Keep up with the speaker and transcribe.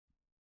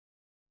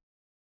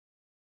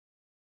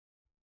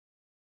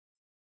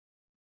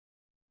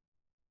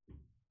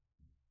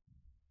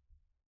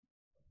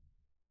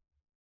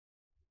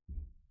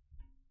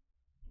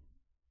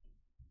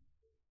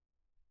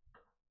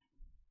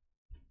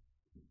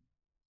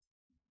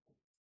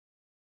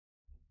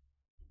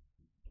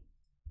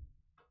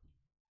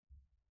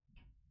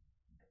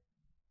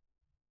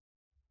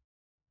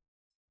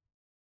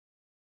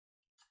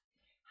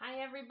Hi,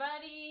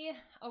 everybody.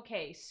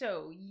 Okay,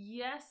 so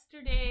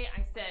yesterday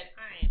I said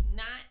I am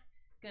not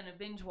gonna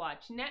binge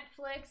watch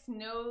Netflix,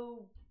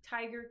 no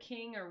Tiger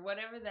King or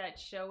whatever that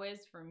show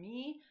is for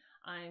me.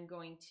 I'm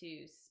going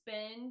to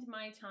spend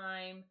my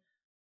time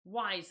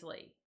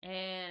wisely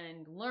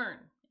and learn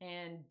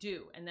and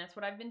do. And that's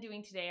what I've been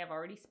doing today. I've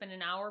already spent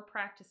an hour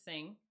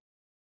practicing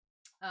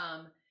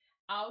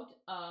out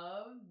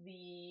of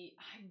the,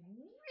 I'm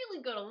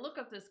really gonna look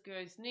up this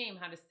guy's name,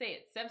 how to say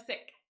it, Sevsik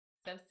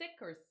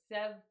or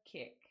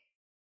Sevkik.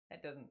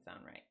 That doesn't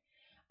sound right.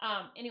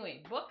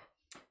 Anyway, book.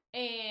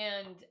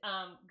 And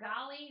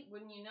golly,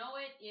 wouldn't you know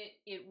it,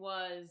 it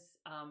was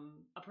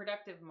a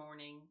productive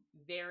morning,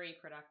 very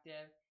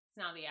productive. It's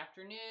now the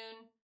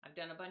afternoon. I've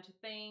done a bunch of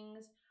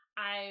things.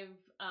 I've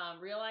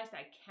realized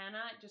I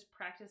cannot just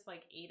practice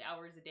like 8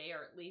 hours a day,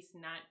 or at least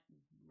not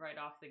right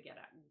off the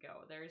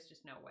get-go. There's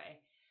just no way.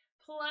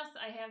 Plus,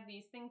 I have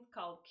these things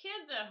called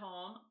kids at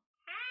home,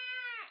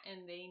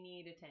 and they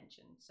need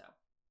attention. So,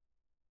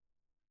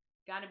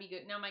 gotta be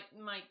good. Now,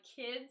 my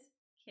kids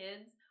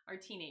are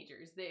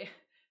teenagers.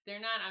 They're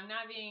not. I'm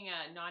not being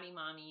a naughty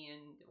mommy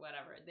and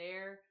whatever.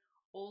 They're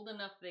old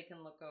enough they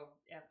can look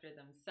after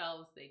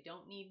themselves. They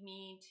don't need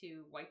me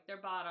to wipe their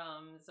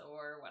bottoms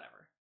or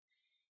whatever.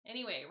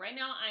 Anyway, right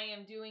now I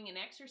am doing an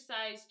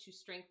exercise to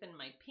strengthen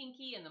my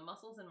pinky and the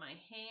muscles in my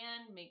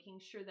hand, making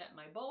sure that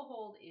my bow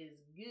hold is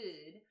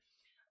good.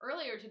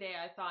 Earlier today,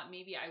 I thought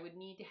maybe I would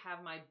need to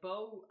have my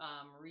bow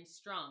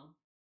restrung.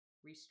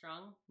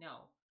 Restrung?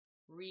 No,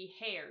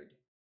 rehaired.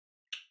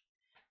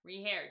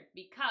 Rehaired,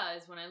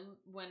 because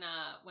when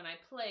I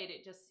played,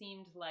 it just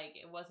seemed like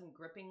it wasn't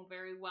gripping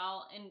very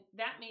well, and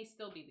that may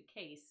still be the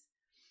case.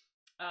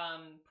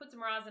 Put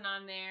some rosin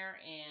on there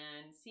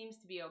and seems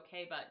to be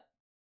okay, but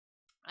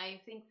I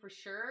think for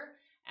sure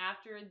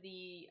after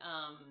the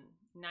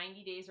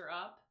 90 days are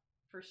up,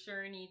 for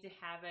sure need to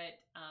have it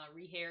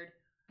rehaired.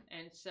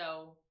 And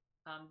so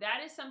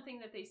that is something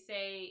that they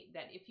say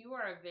that if you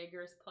are a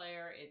vigorous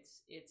player,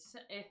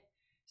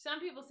 some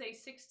people say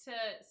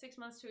 6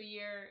 months to a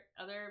year.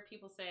 Other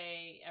people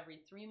say every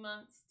 3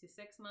 months to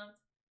 6 months.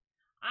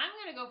 I'm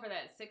going to go for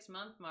that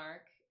 6-month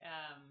mark.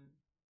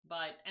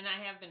 And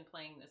I have been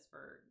playing this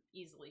for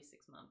easily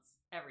 6 months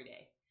every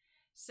day.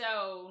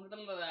 So,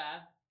 blah, blah,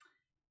 blah.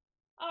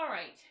 All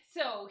right.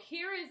 So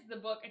here is the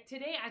book.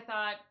 Today I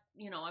thought,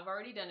 I've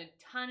already done a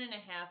ton and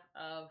a half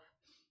of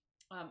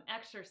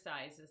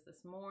exercises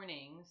this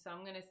morning. So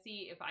I'm going to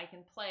see if I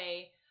can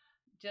play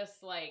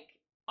just like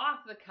off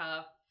the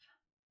cuff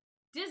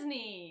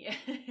Disney.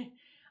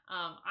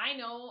 I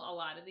know a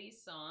lot of these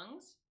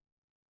songs,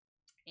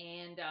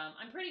 and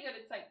I'm pretty good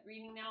at sight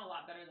reading now, a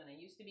lot better than I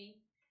used to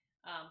be.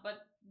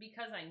 But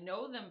because I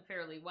know them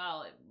fairly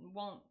well, it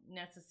won't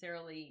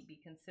necessarily be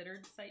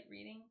considered sight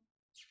reading.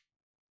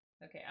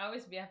 Okay, I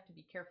always have to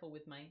be careful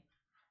with my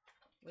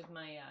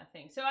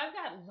thing. So I've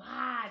got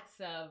lots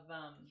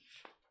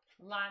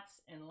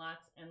and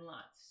lots.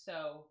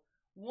 So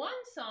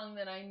one song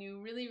that I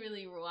knew really,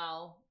 really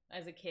well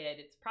as a kid,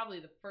 it's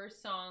probably the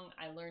first song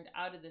I learned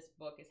out of this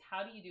book, is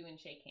How Do You Do and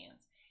Shake Hands.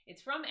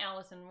 It's from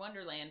Alice in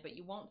Wonderland, but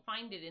you won't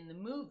find it in the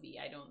movie,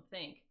 I don't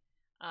think,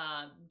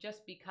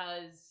 just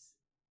because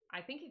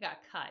I think it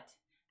got cut.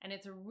 And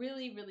it's a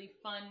really, really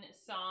fun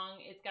song.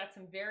 It's got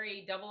some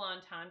very double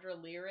entendre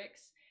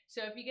lyrics.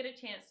 So if you get a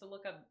chance to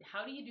look up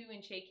How Do You Do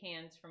and Shake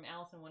Hands from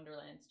Alice in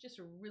Wonderland, it's just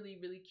a really,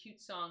 really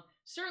cute song.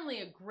 Certainly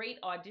a great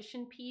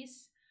audition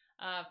piece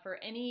for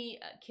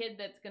any kid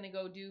that's going to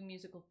go do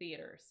musical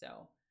theater.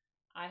 So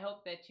I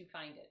hope that you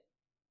find it.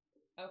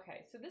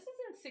 Okay, so this is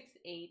in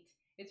 6/8.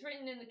 It's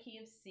written in the key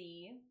of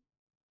C.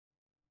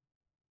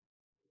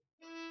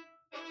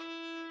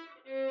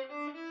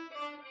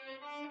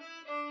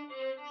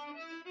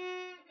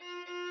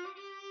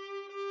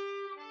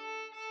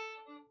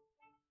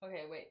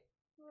 Okay, wait.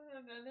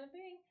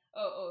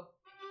 Oh.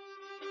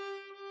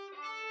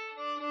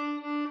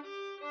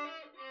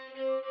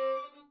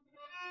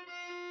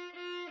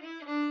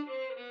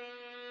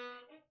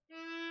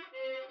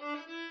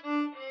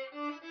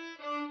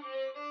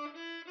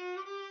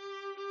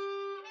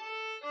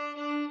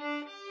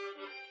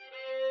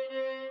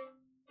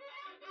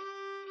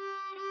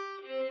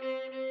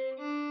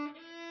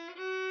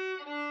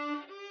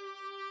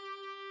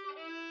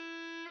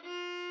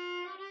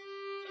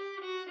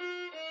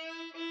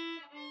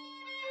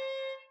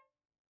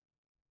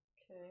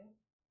 Okay.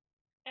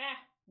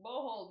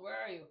 Bow hold, where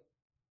are you?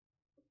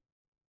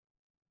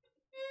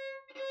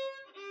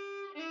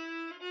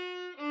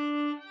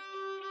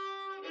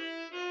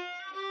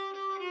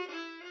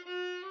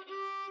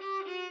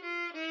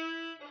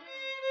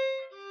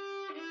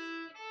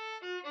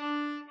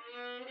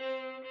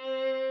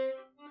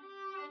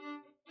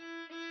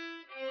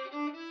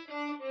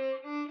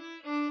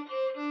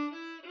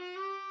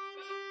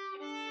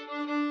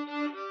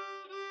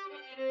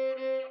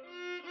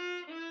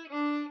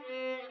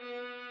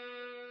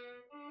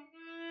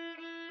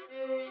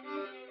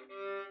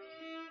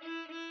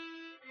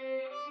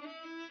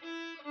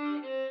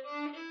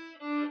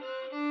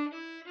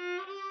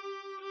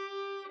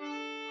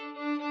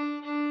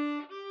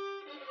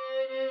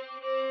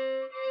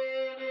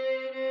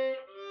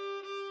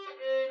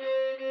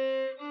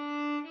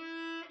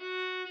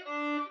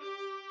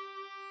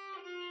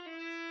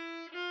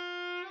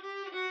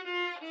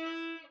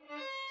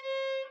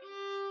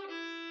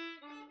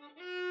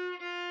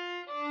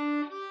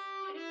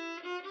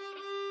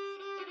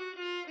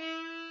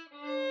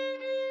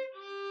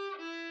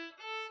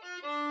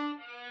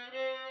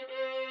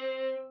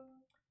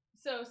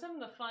 some of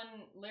the fun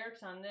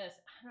lyrics on this,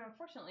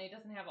 unfortunately, it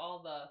doesn't have all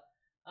the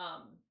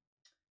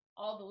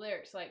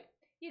lyrics. Like,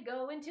 you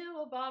go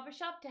into a barber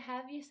shop to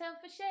have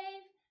yourself a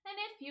shave, and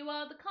if you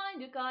are the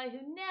kind of guy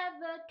who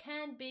never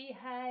can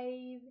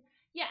behave,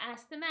 you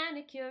ask the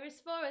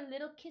manicurist for a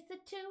little kiss or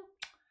two,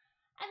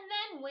 and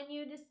then when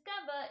you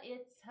discover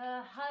it's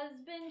her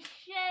husband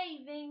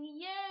shaving,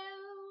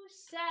 you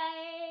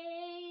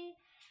say,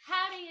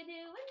 how do you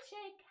do, and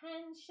shake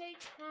hands,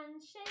 shake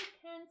hands,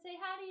 shake hands. Say,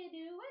 how do you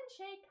do, and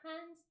shake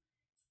hands.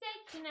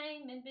 State your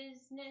name and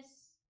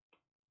business.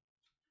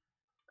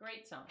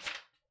 Great song.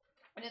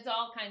 And it's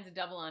all kinds of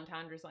double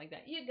entendres like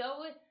that. You go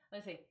with,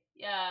 let's see,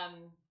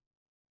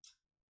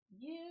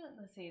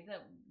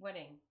 the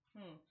wedding.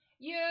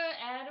 You're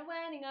at a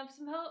wedding of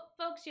some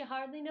folks you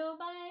hardly know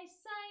by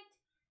sight,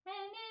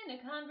 and in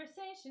a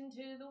conversation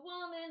to the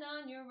woman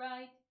on your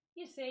right,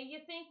 you say you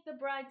think the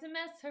bride's a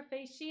mess, her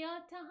face she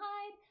ought to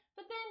hide,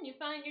 but then you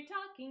find you're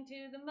talking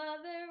to the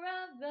mother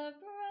of the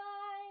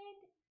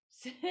bride.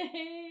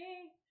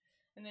 Say,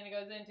 and then it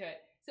goes into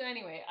it. So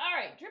anyway, all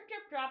right, Drip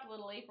Drip Drop,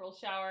 Little April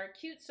Shower,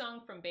 cute song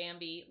from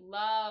Bambi.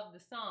 Love the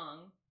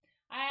song.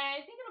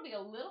 I think it'll be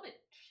a little bit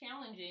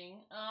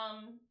challenging,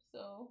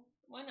 so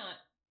why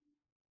not?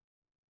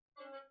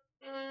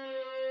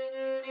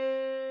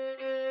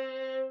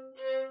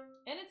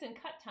 And it's in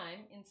cut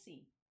time in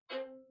C.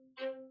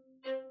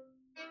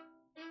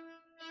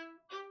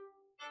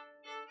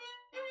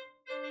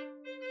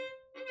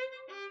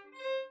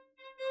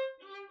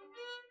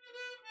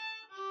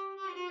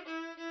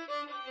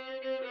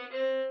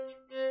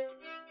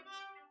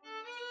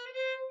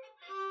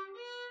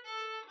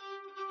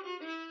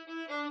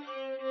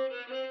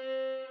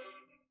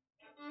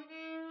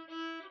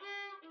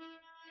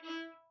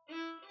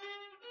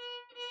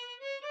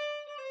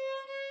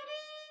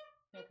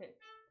 Okay,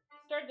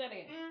 start that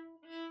again.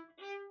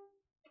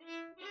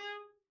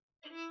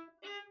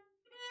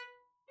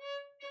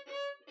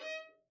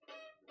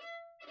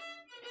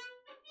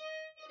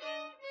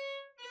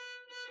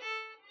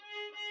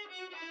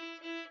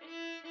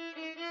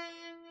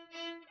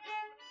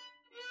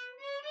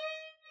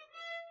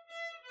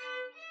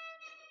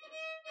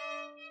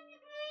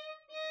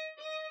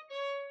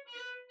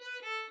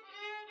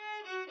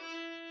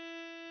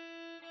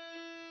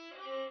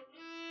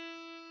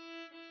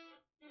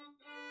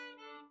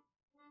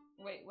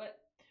 Wait, what?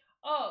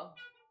 Oh.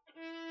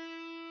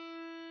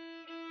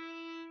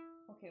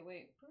 Okay,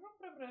 wait.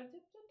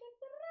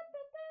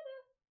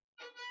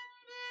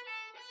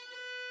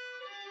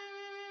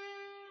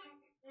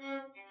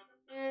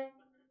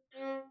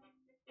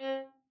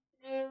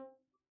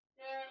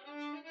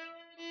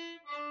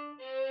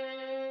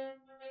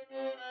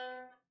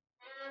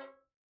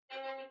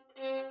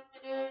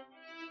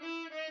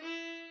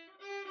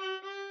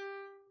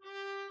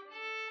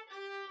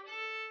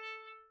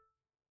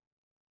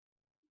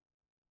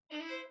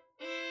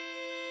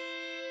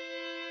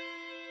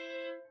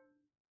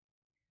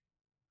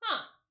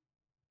 Huh.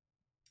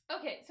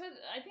 Okay, so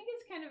I think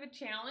it's kind of a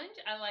challenge.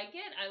 I like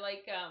it. I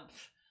like,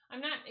 I'm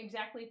not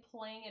exactly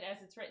playing it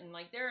as it's written.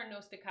 Like, there are no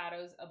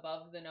staccatos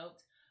above the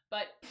notes,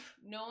 but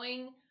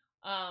knowing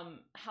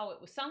how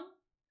it was sung,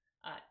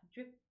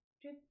 drip,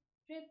 drip,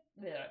 drip,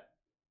 bleh.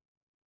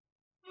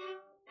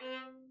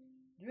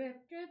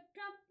 Drip, drip,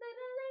 drop,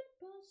 little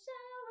April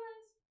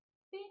showers,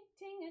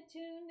 beating a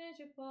tune as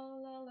you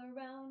fall all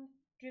around.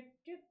 Drip,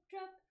 drip,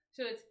 drop.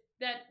 So it's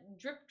that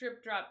drip,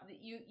 drip, drop.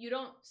 You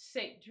don't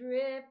say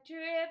drip,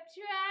 drip,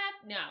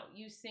 drop. No,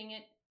 you sing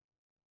it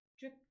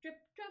drip, drip,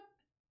 drop,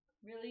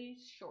 really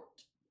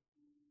short.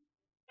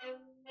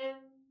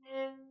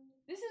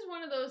 This is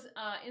one of those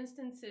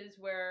instances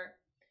where,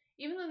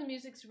 even though the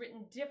music's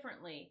written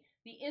differently,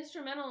 the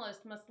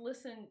instrumentalist must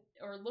listen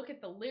or look at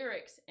the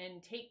lyrics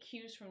and take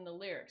cues from the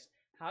lyrics.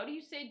 How do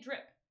you say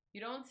drip? You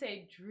don't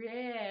say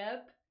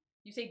drip,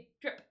 you say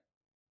drip.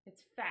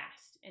 It's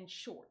fast and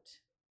short.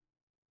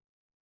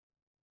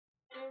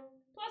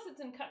 Plus, it's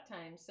in cut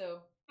time,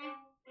 so.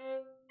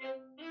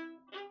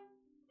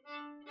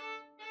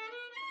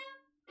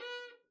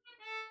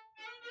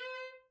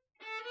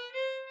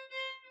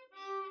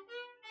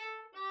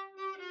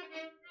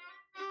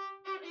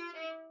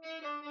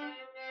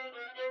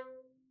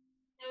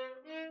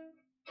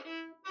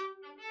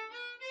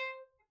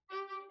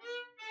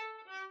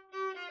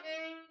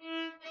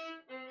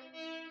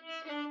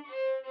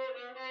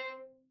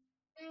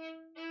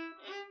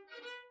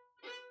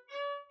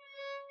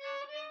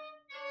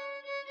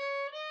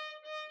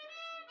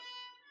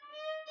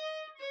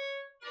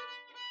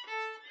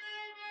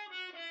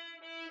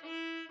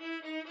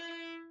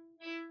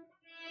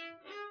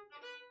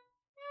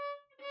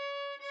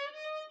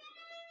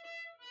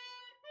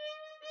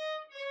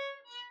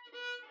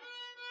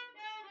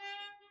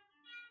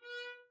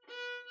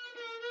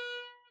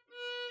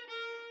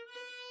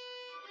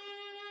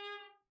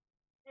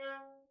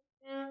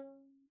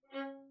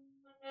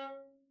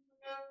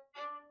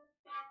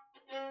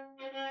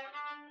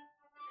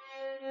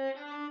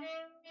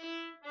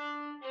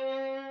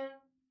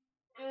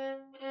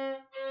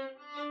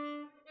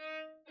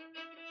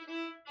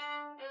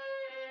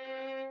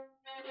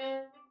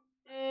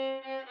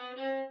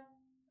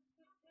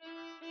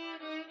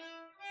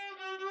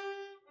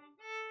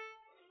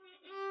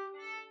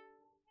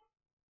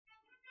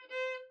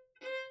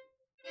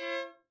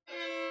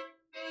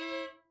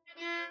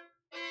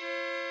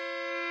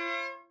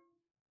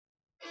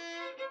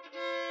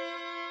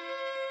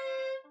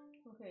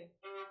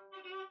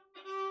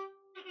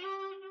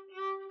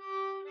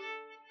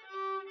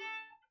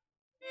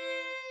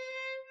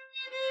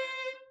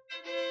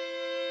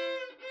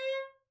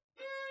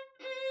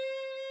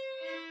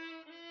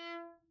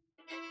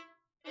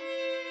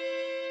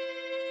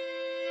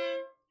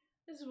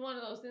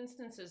 one of those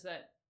instances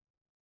that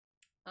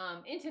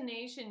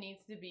intonation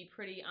needs to be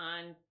pretty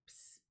on,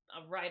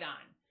 right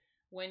on,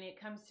 when it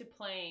comes to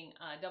playing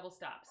double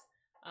stops,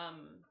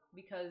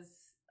 because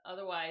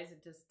otherwise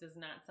it just does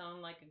not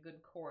sound like a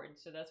good chord.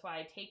 So that's why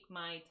I take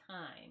my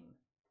time.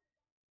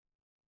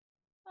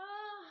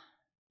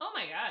 Oh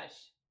my gosh.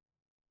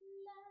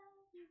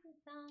 Love is a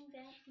song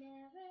that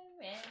never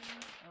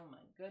ends. Oh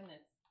my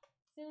goodness.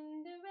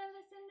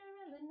 Cinderella,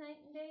 Cinderella, night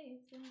and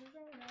day,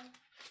 Cinderella.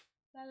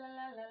 La la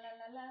la la la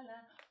la la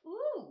la.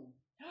 Ooh.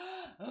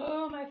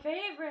 Oh, my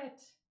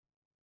favorite.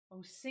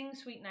 Oh, Sing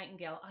Sweet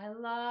Nightingale. I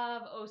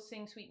love Oh,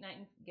 Sing Sweet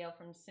Nightingale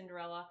from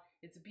Cinderella.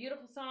 It's a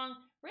beautiful song,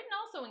 written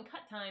also in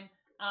cut time,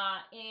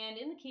 and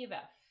in the key of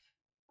F.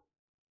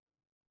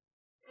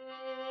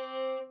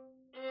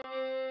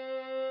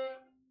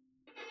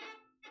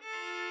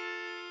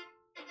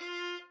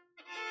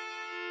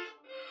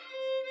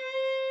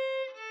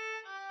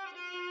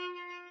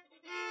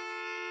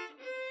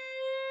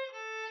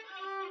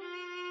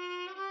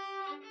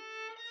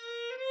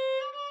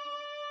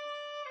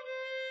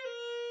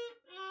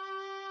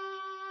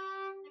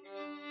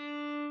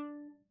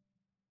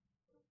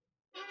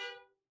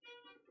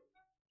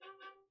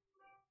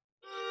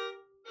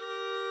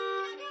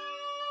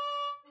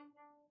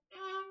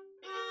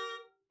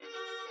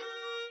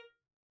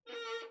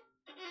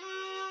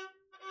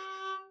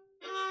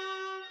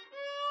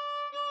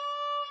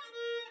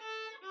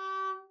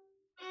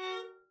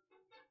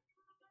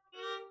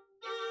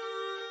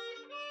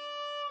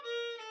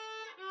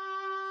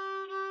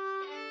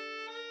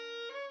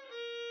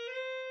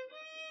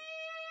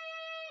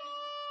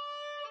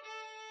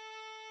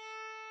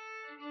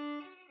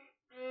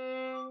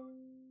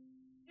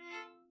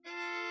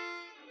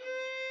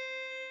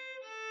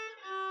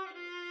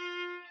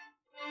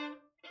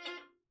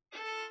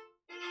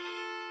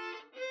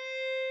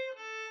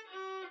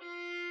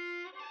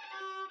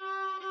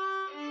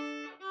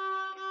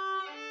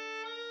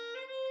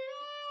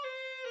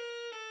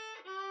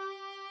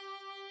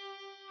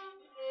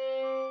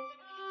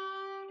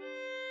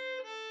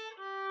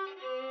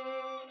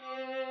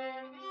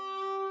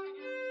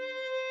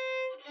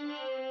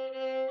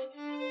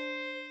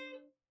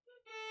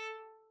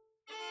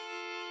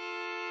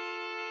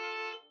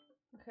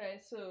 Okay,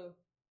 so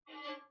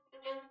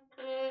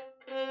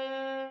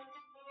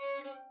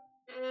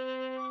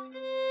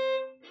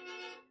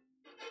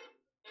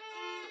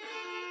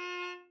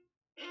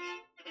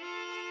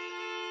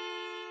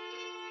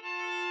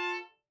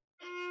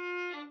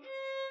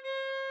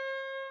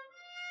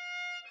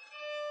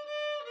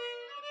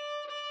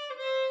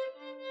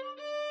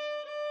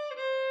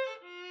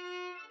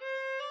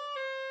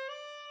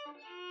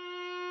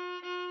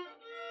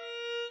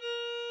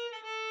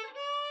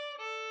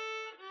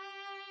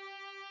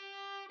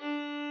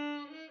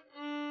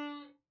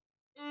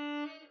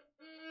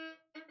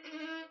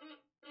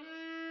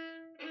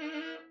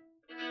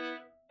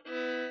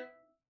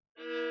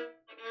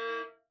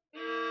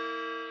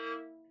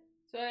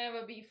I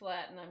have a B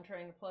flat and I'm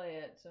trying to play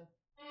it, so.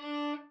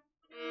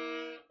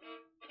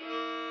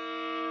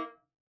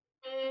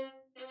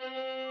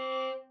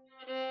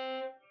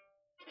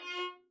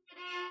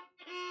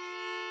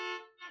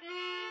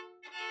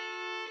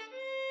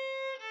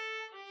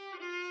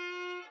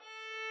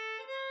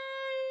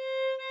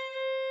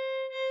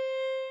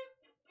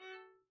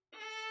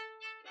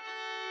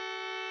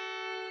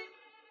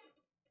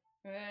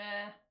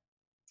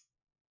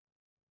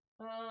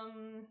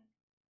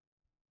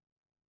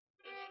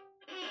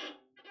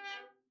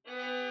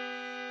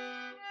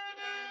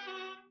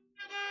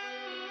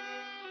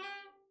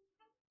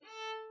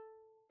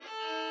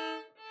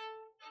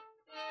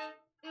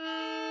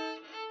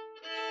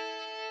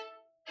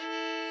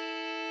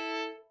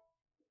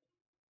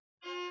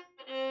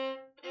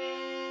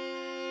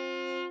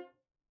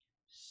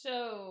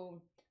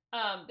 So,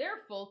 there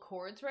are full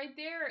chords right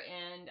there,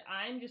 and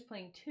I'm just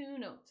playing two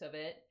notes of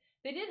it.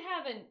 They did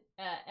have an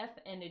F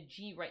and a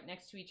G right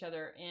next to each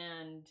other,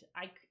 and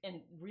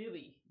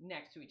really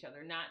next to each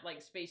other, not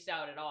like spaced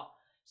out at all.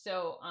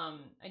 So,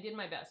 I did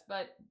my best,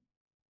 but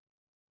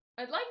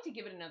I'd like to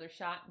give it another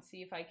shot and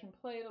see if I can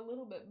play it a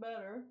little bit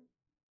better.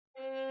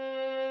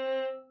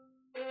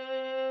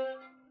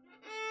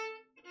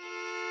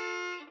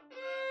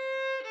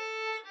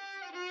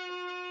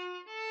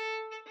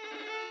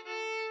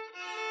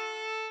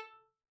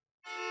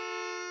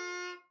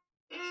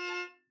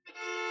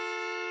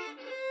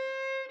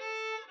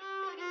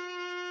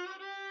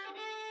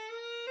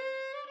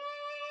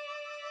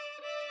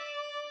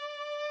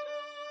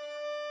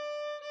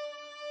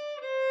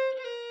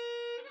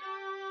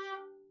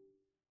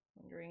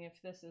 Wondering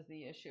if this is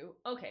the issue.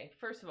 Okay,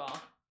 first of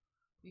all,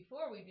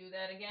 before we do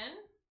that again,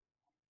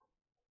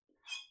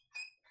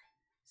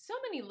 so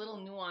many little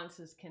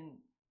nuances can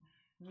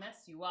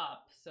mess you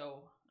up,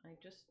 so I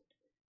just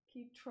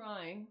keep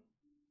trying.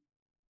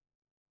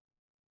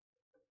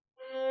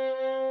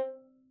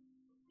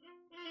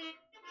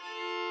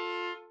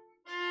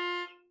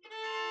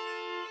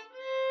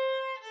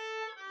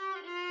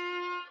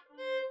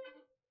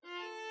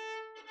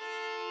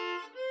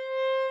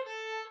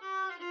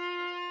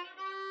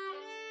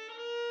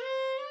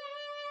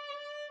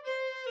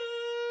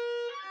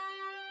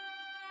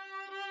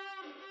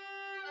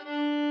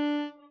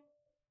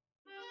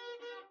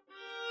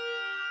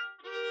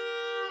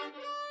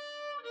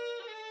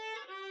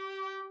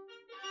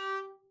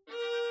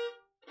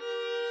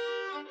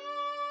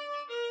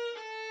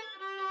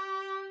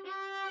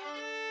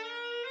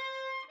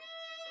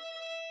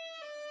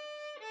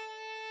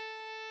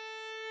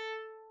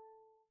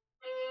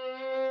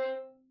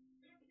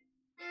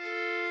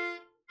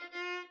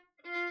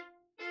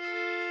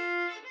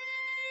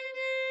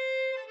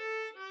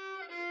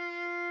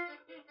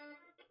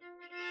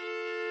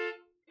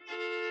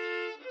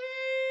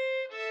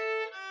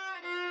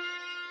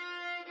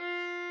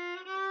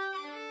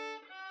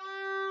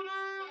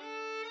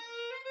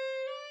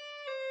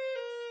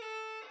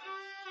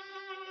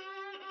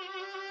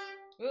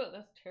 Oh,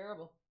 that's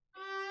terrible.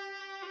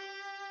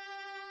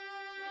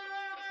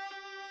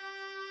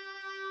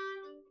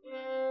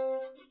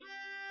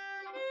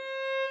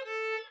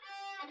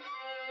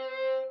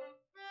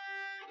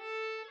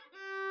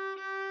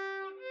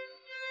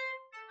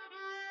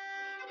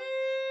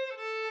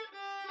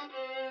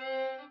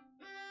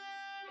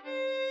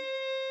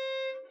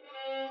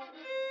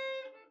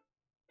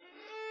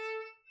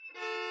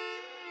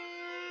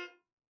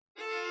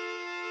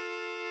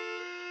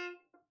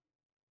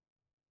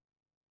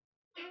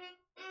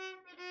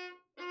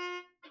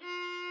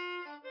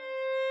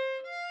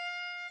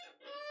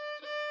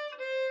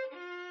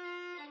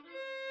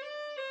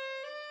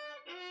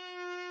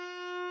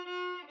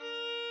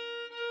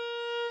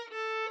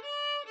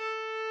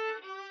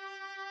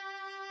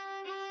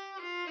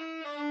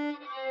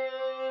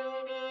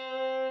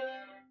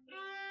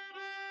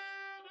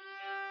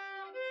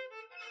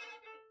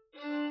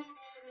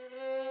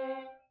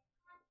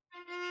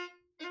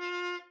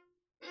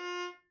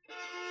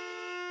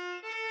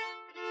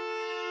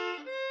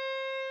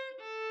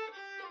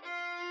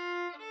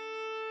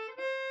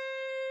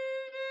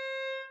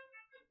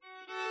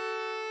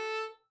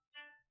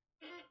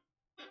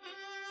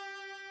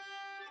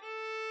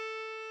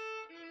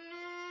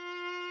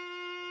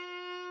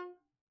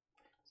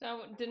 So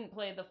I didn't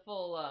play the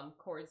full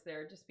chords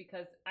there just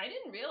because I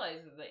didn't realize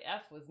that the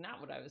F was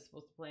not what I was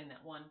supposed to play in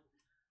that one.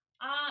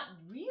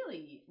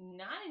 Really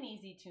not an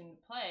easy tune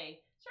to play.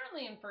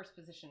 Certainly in first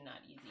position,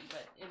 not easy,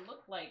 but it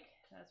looked like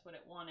that's what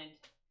it wanted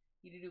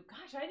you to do.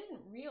 Gosh, I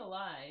didn't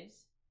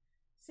realize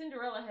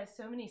Cinderella has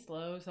so many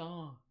slow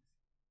songs.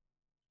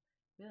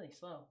 Really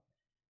slow.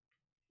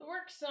 The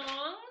work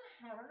song.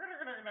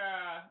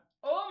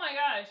 Oh my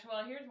gosh.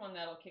 Well, here's one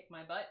that'll kick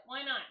my butt.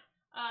 Why not?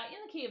 In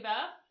the key of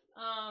F.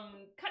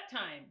 Cut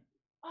time.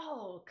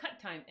 Oh, cut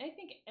time. I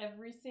think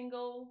every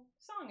single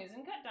song is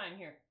in cut time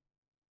here.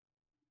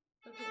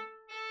 Okay.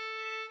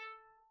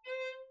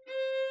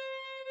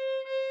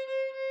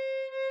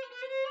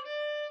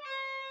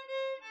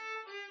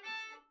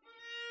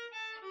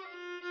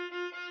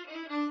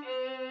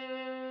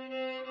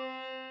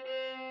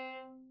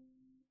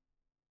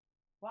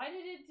 Why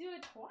did it do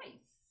it twice?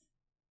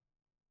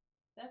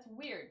 That's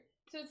weird.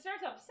 So it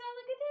starts off.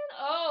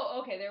 Oh,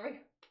 okay. There we go.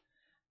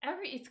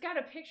 It's got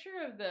a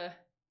picture of the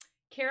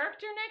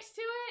character next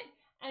to it,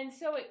 and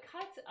so it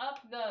cuts up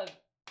the.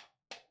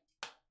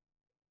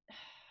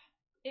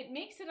 It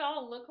makes it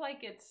all look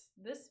like it's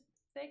this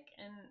thick,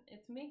 and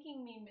it's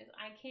making me miss.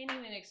 I can't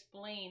even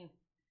explain.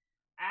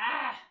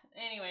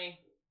 Anyway.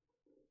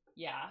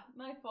 Yeah,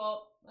 my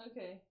fault.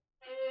 Okay.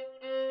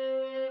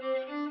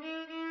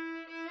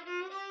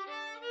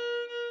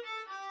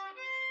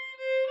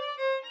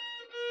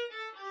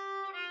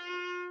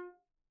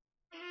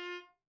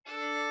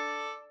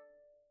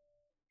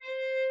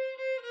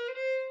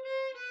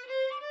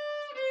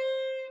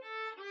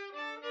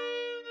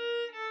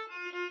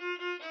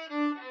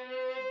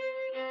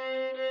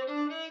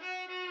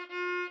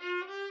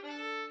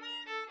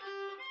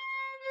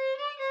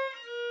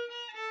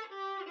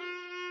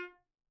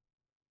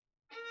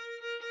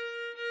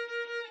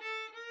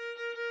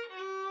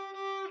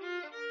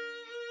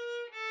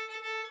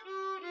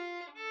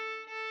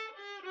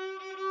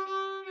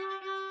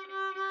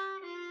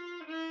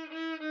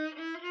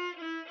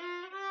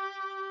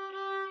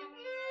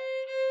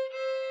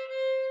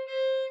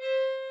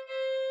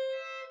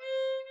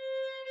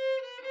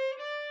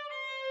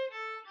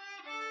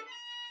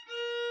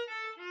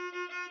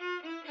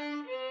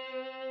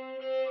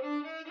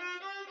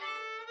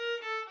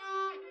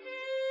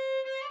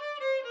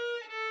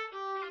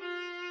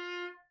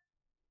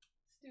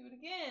 Let's do it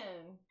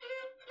again.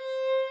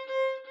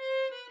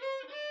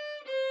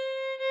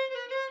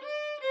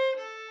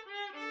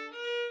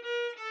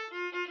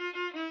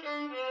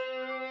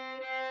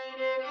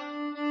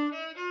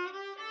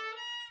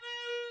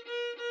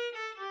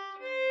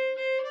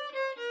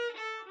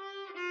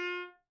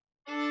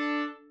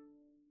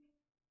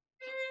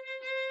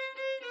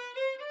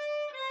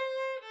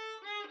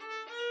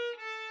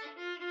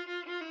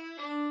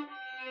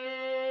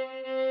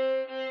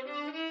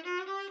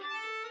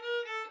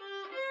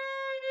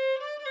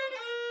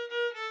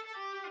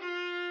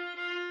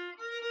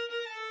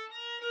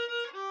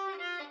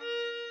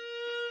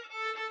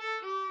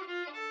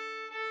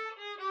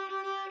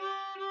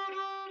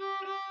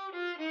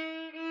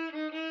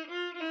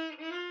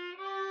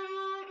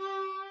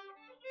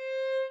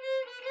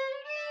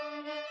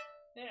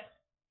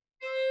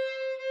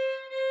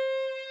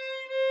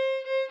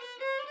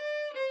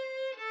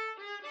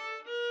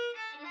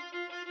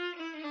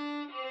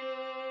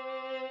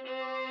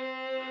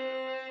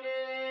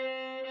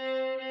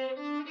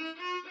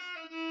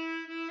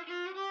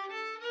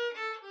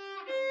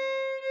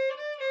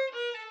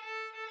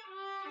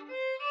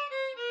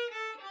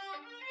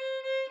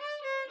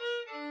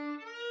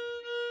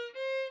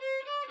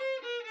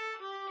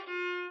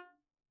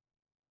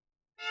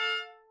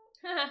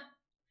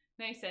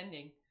 Nice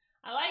ending.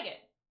 I like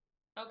it.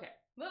 Okay,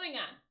 moving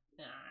on.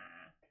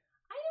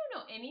 I don't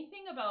know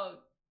anything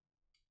about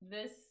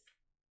this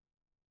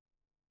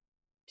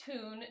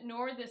tune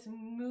nor this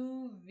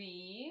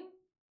movie.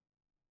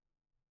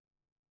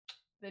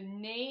 The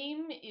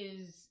name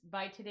is,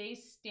 by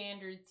today's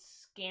standards,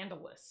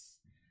 scandalous.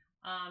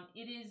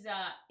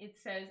 It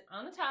says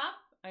on the top,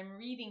 I'm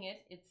reading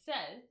it, it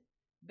says,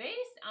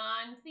 based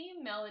on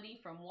theme melody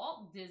from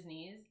Walt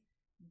Disney's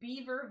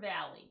Beaver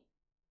Valley.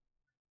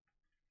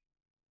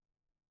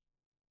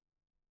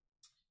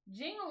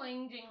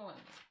 Jingling, jingling.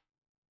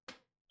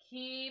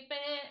 Keeping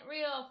it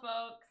real,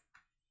 folks.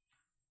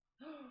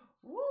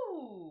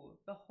 Ooh,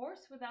 The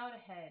Horse Without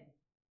a Head.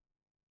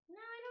 No,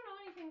 I don't know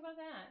anything about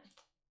that.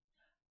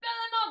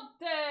 Bella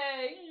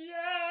Notte!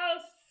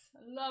 Yes!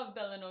 Love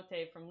Bella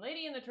Notte from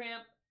Lady and the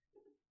Tramp.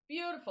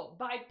 Beautiful.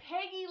 By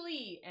Peggy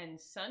Lee and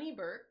Sonny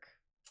Burke.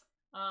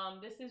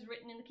 This is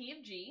written in the key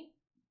of G.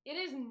 It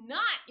is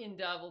not in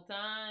double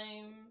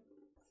time.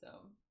 So...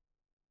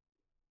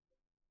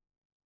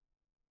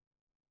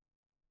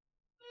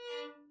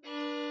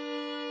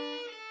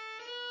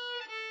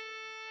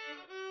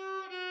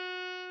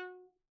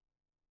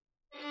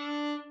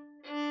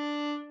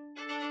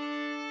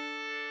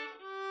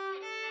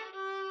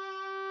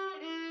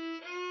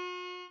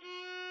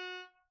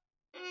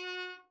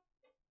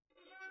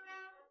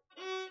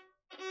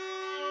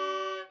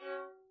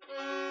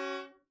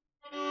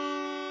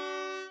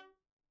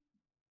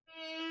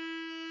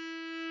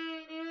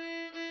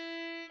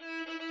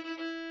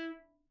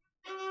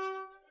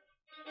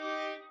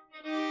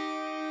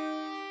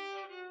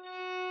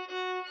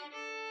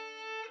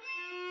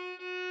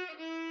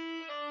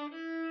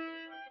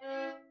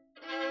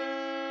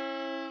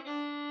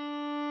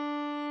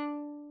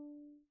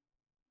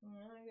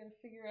 I gotta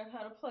figure out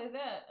how to play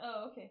that.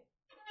 Oh, okay.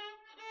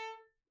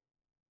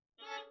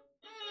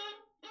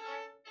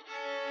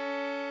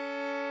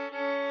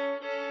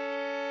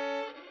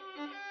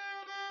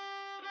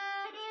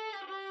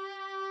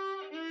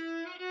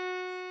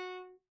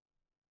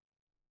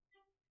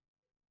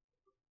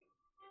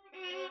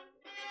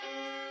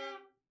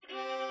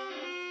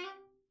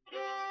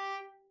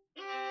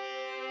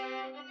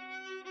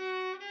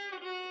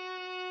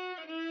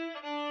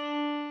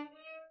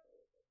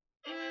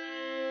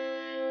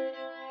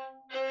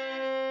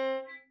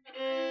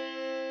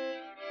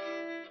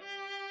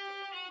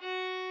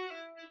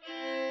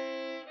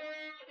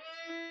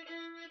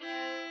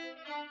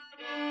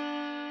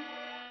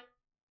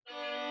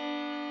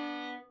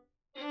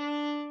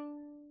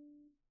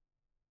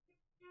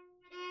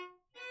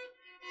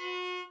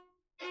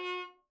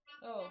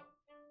 Oh.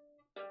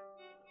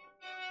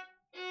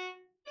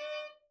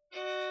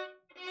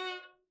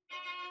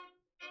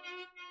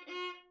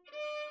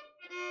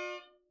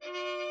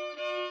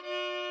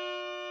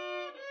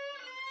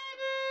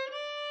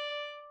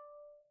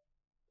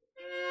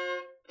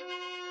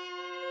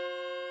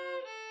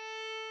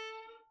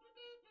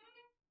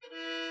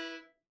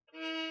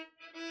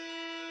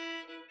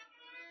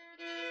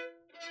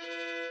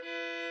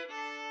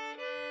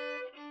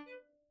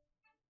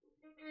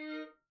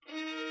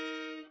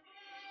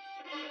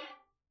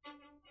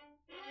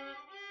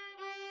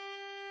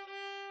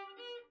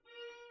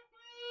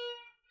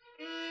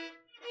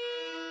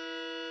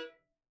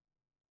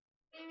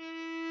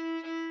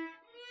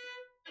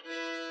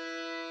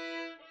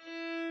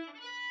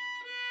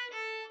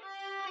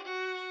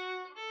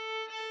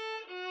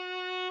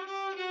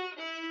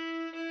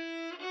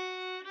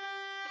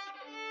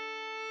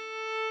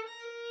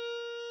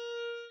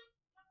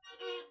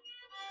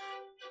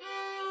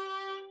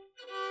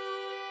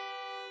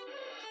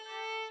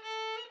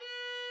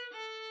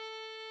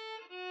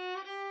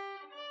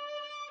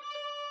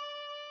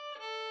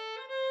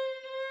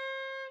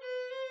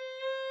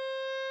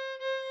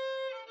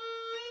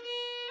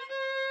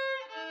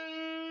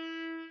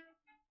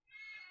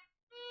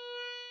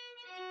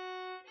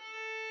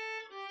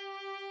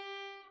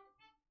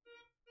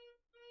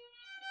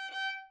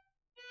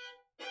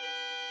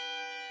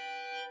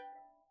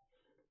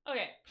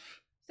 Okay,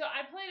 so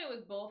I played it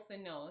with both the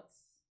notes,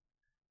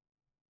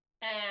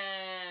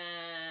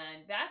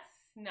 and that's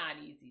not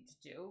easy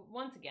to do.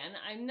 Once again,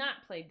 I've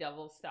not played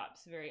double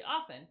stops very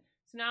often,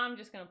 so now I'm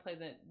just going to play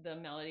the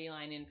melody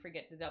line and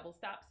forget the double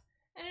stops,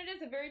 and it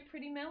is a very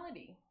pretty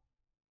melody.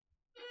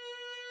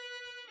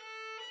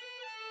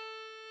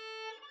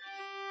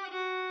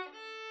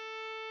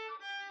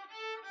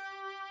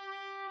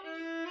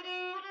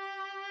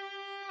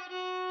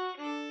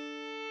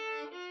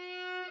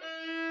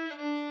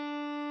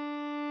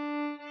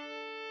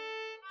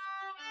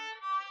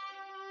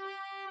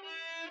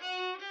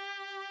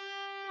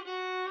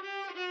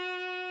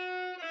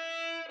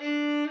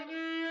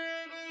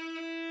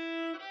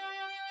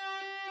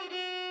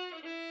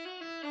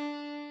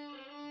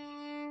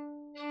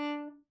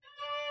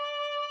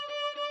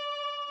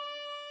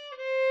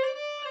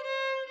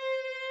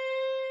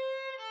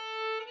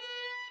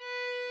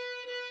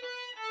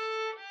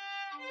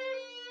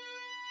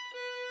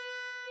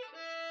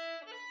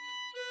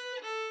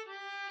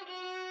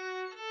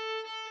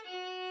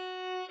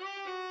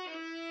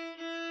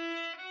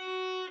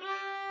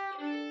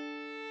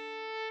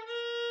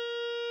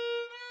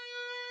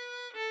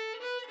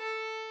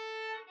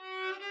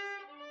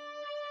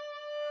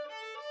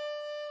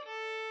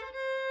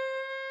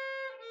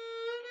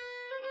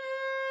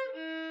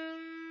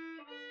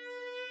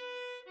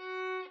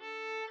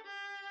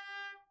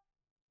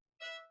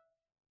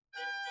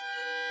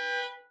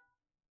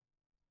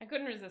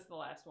 couldn't resist the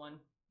last one.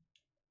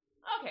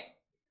 Okay.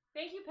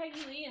 Thank you,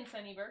 Peggy Lee and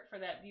Sunny Burke, for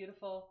that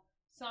beautiful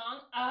song.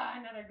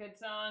 Another good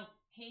song.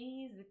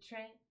 He's the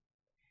train.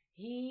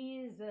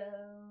 He's a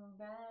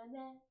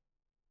bad,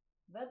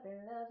 but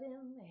they love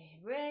him. He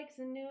breaks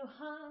a new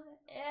heart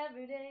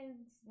every day.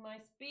 It's my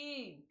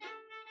speed.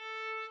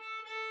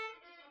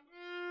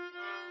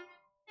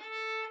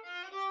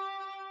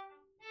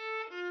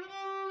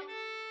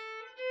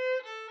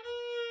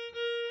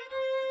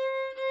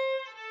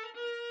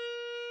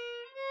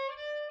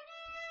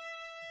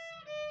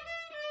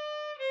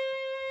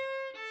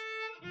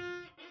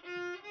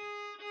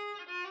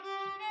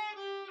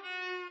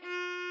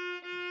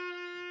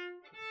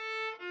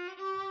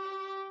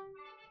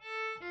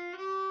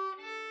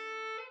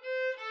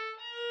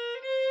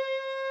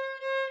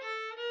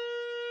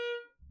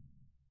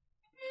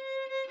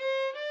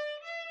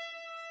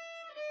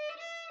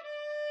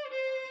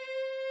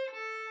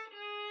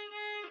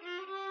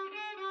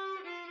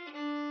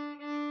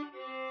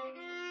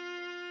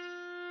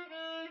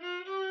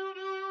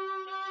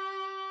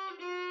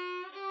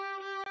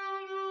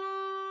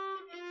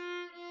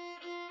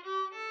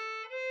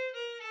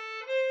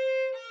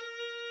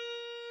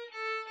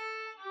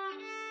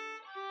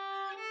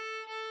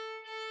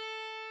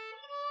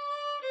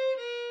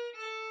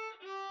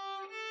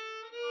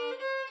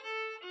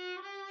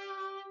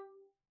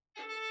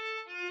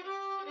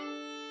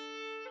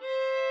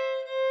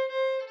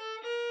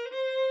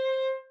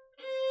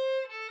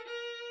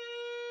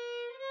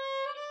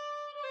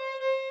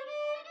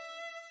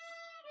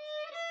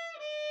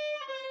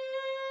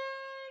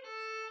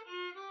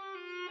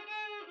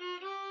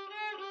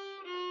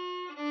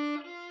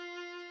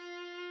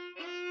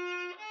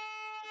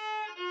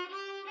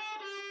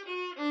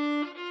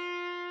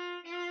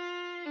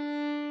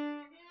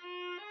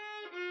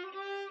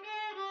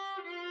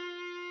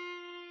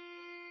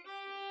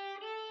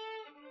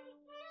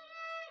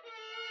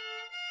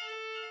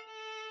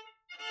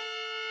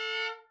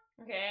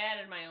 Okay, I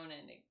added my own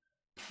ending.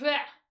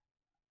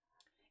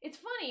 It's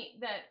funny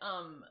that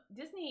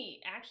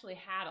Disney actually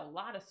had a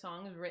lot of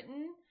songs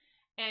written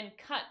and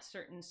cut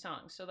certain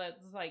songs. So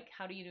that's like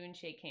How Do You Do and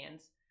Shake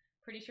Hands.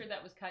 Pretty sure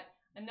that was cut.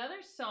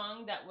 Another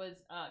song that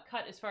was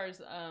cut as far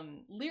as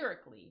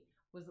lyrically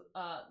was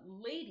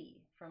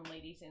Lady from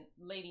Lady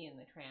in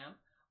the Tramp,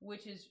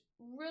 which is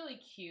really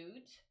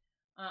cute.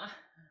 Aw.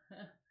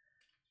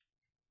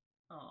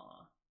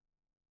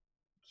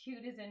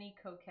 Cute as any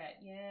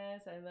coquette.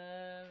 Yes, I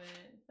love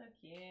it. So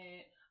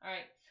cute. All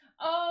right.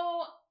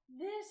 Oh,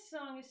 this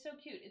song is so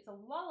cute. It's a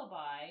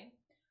lullaby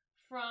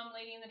from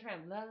Lady and the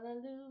Tramp. La la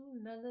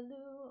loo,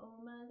 oh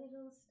my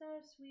little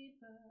star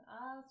sweeper,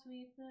 I'll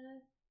sweep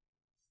the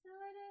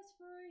stardust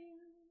for you.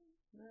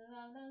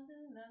 La la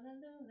loo,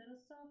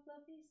 little soft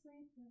fluffy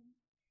sleeper.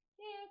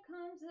 Here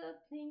comes a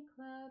pink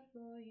cloud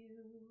for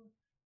you.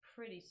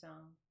 Pretty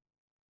song.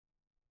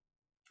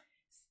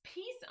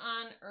 Peace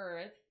on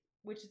Earth,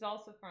 which is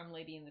also from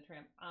Lady and the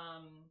Tramp,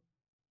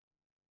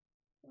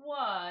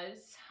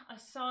 was a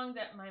song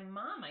that my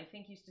mom, I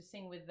think, used to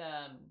sing with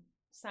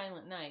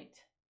Silent Night.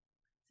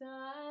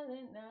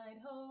 Silent night,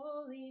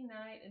 holy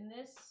night. And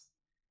this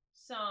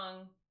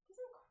song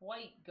doesn't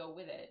quite go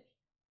with it.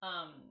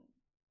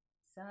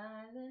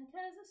 Silent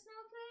as a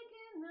snowflake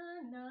in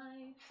the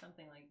night.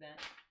 Something like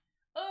that.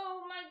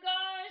 Oh my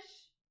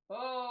gosh!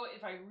 Oh,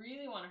 if I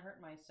really want to hurt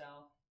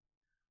myself,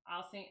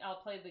 I'll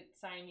play the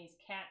Siamese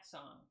Cat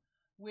Song,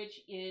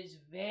 which is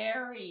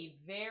very,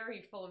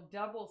 very full of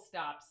double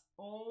stops.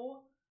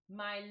 Oh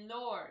my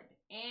lord.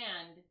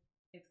 And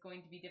it's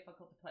going to be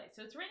difficult to play.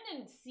 So it's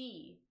written in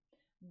C,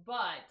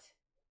 but,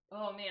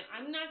 oh man,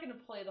 I'm not going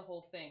to play the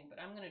whole thing, but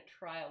I'm going to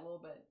try a little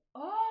bit.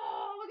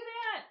 Oh, look at that.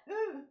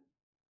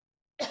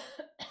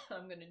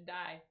 I'm going to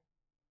die.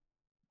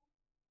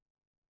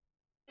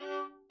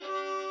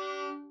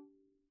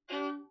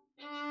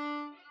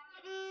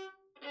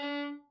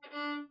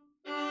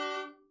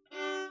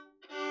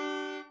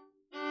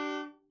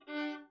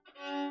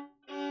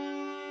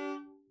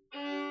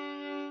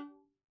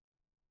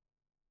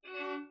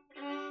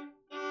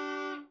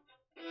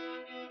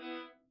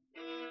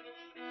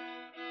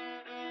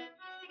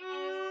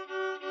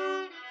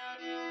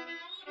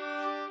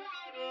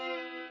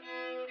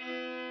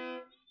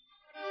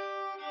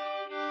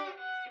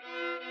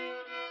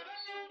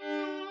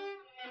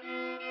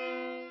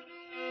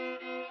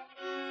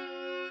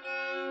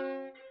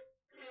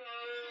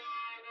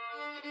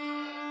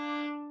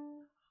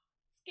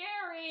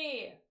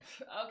 Scary.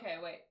 Okay,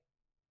 wait.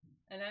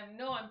 And I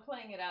know I'm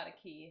playing it out of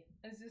key.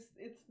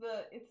 It's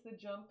the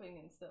jumping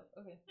and stuff.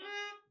 Okay.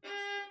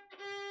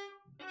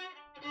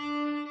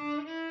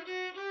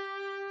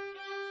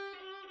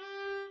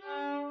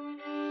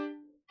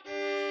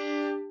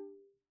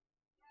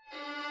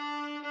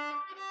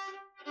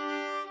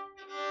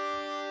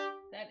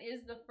 That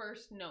is the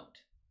first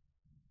note.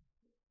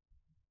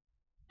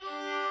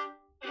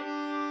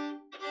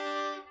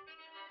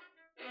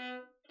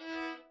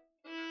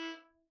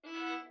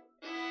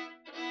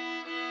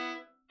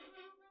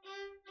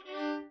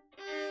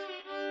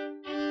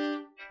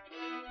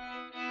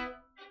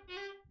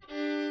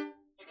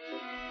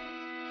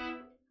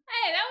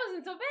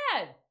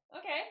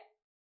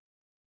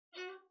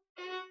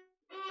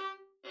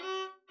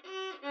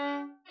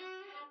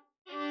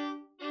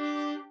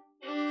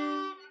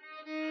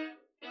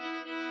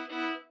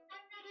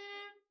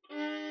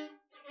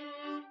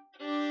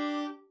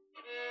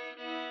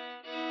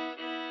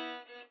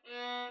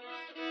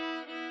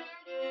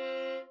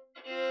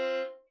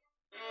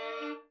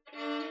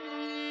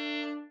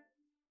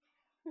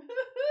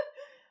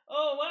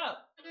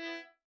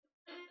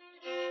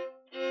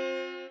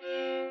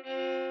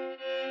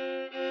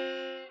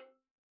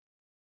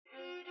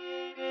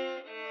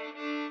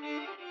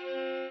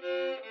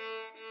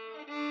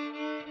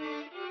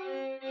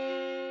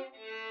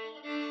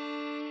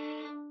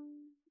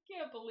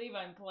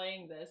 time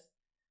playing this.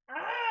 Ah!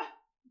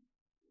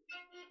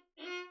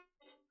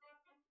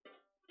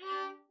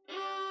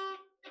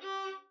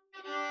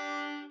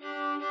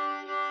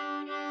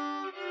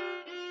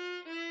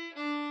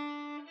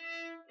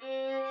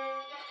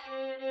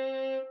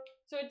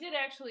 So it did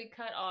actually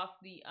cut off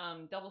the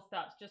double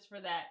stops just for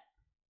that.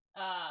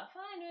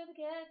 Finer the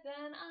cat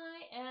than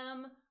I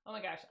am. Oh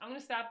my gosh, I'm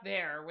gonna stop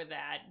there with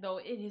that. Though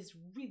it is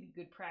really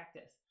good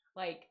practice.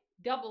 Like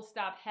double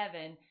stop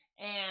heaven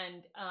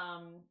and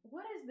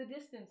what is the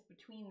distance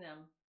between them?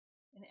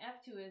 An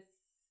F2 is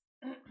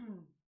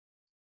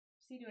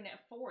C to an F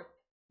fourth.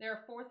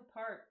 They're a fourth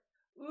apart.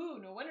 Ooh,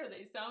 no wonder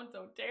they sound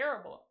so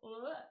terrible.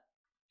 Ugh.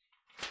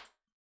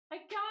 I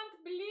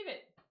can't believe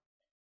it.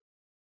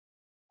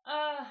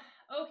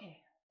 Okay.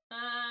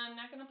 I'm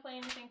not gonna play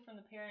anything from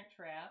the Parent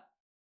Trap.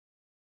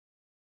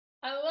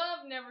 I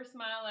love Never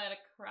Smile at a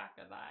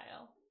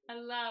Crocodile. I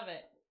love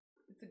it.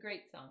 It's a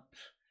great song.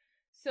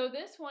 So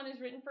this one is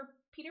written for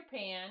Peter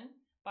Pan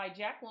by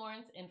Jack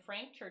Lawrence and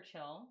Frank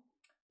Churchill.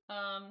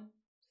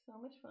 So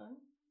much fun.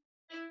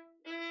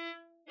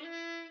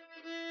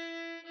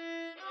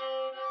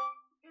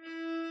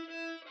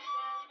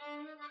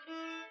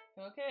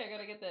 Okay, I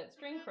gotta get that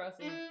string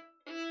crossing.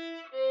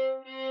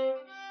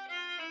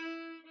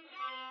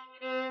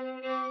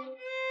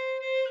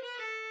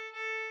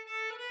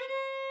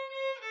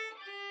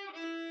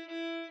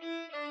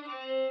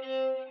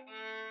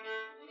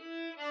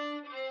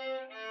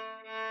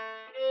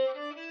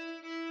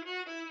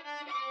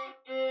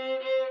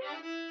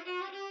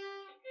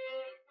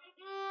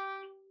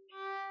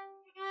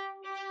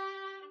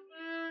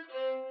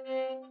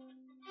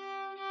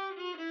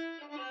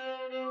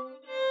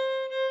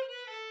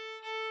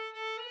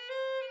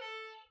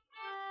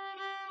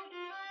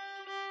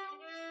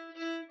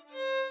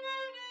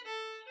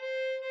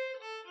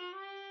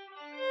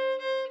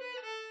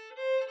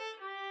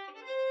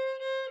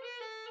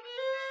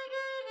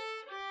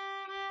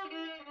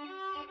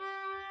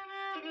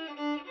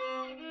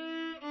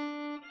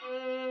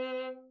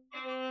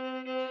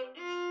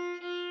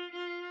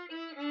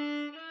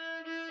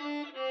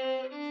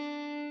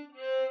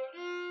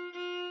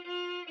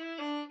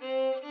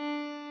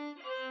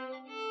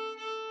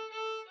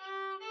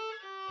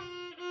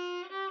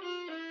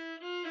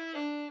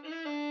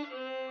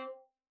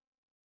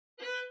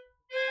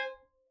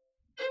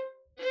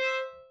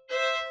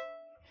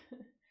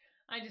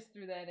 I just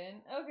threw that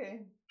in.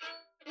 Okay.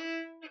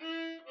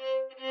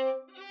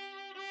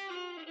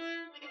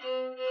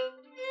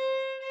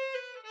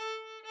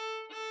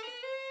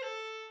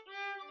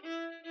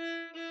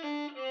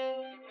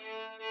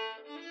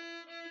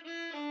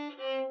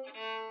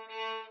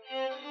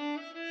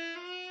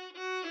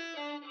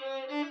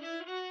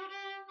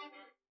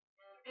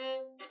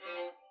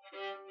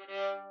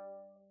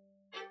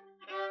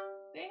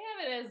 They have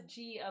it as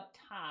G up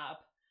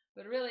top,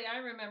 but really I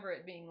remember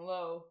it being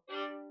low.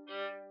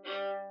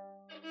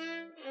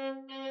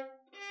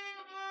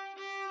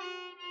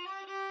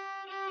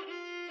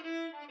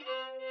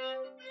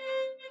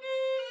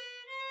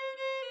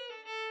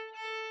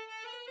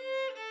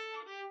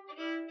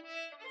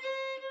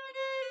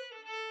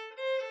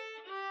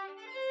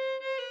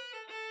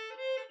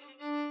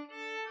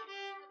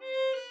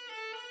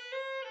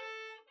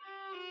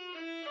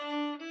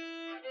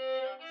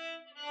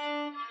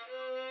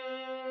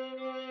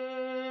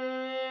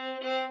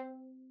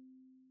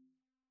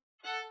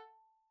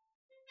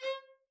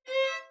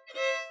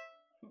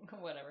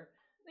 Whatever.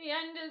 The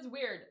end is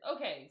weird.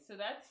 Okay, so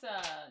that's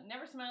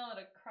Never Smile at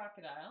a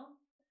Crocodile.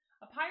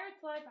 A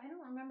Pirate's Life, I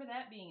don't remember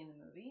that being in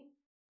the movie.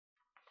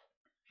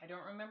 I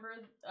don't remember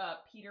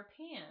Peter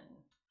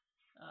Pan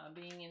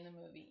being in the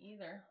movie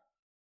either.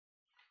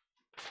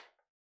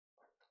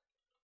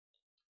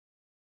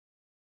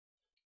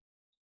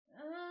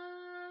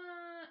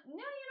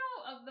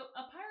 No,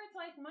 A Pirate's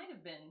Life might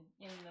have been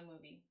in the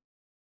movie.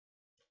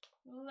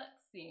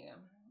 Let's see.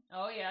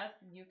 Oh, yes,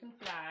 You Can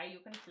Fly, You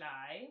Can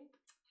Fly.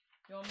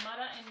 Your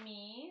Mother and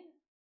Me.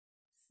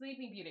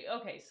 Sleeping Beauty.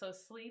 Okay, so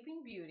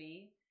Sleeping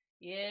Beauty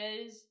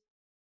is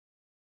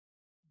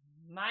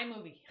my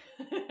movie.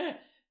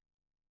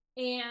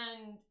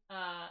 And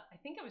I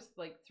think I was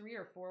like 3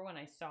 or 4 when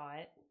I saw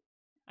it.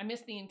 I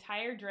missed the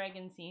entire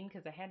dragon scene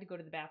because I had to go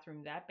to the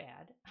bathroom that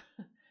bad.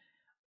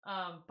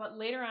 But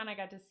later on I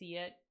got to see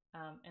it,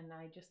 and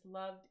I just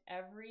loved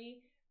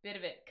every bit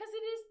of it because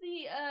it is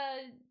the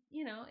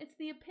it's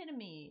the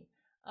epitome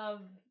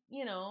of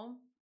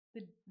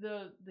the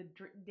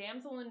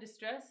damsel in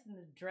distress and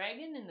the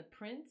dragon and the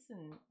prince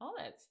and all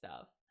that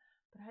stuff.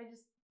 But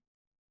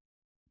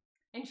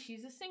and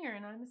she's a singer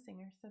and I'm a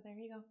singer, so there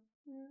you go.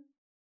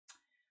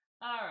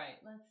 All right,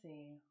 let's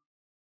see.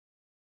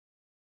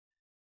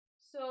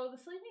 So the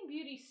Sleeping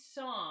Beauty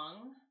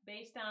song,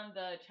 based on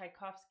the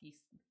Tchaikovsky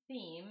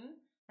theme,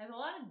 has a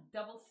lot of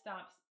double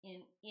stops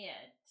in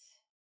it.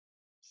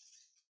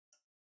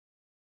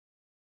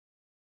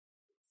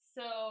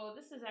 So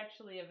this is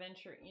actually a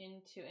venture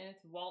into, and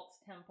it's waltz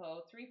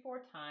tempo, 3/4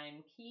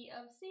 time, key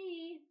of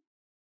C.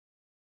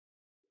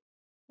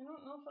 I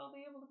don't know if I'll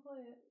be able to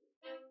play it.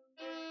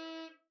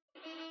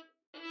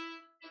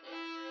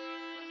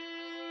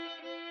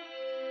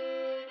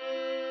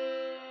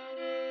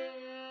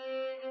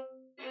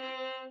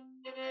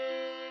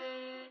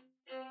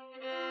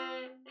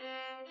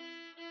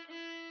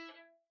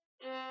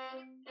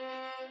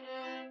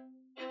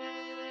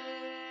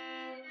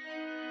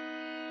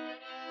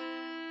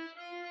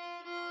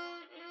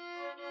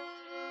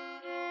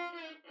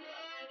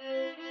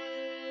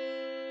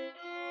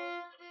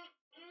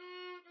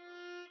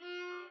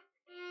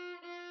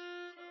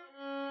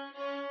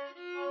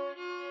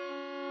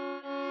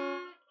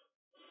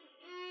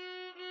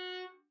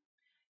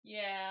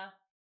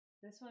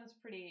 This one's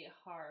pretty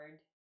hard,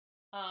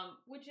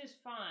 which is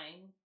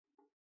fine.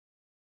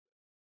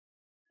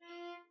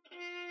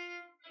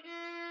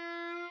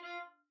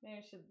 Maybe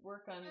I should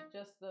work on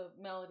just the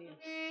melody.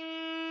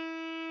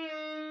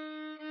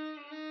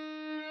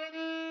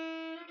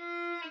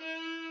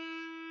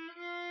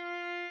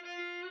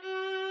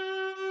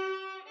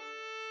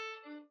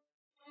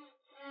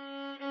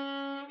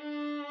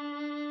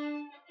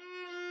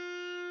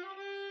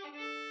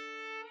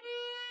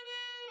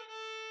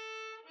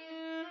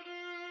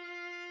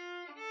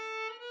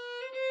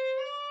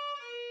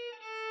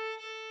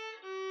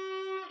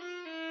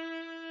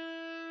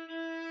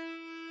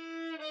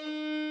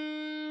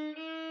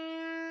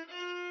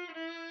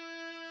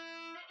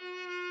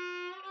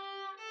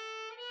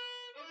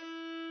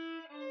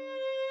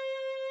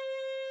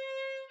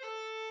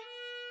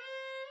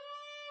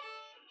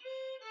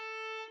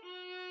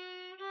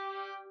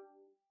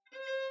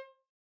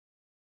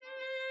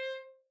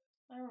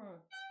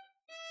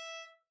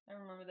 I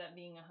remember that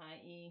being a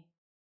high E,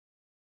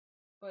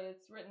 but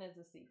it's written as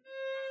a C.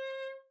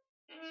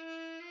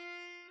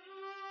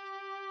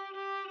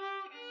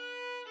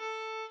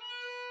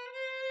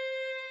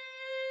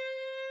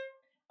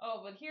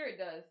 Oh, but here it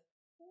does.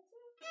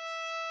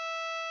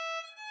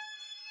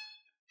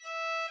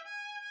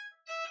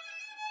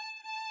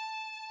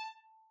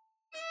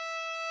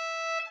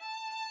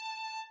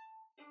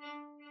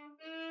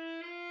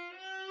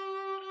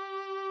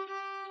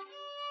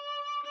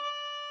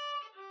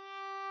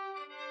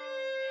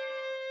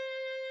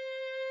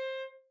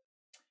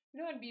 You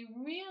know, it'd be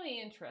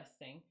really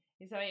interesting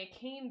is if I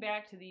came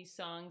back to these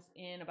songs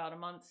in about a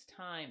month's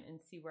time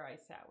and see where I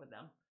sat with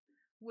them,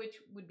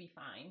 which would be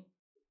fine.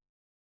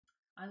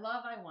 I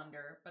love I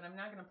Wonder, but I'm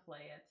not going to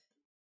play it.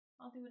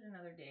 I'll do it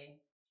another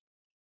day.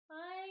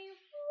 I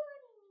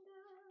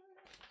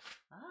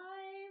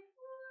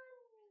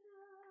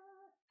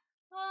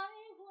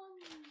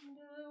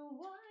wonder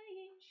why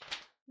each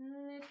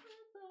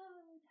little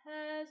bird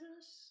has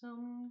a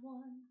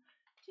someone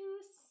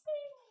to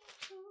sing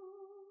to,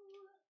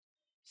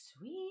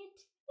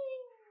 sweet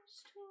things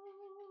to,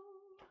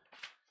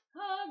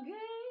 a gay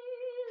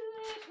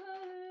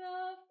little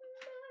love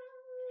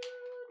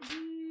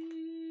melody.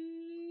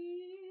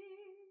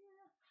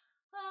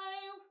 I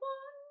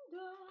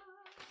wonder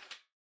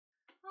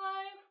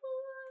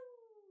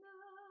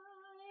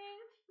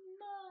if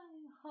my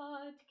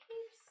heart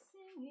keeps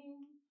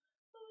singing,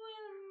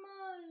 will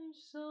my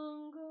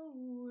song go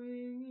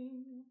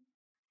ringing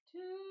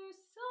to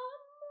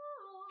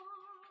someone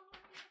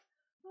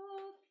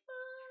who'll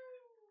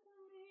find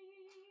me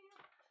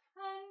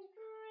and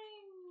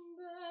bring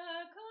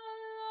back a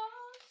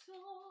love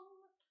song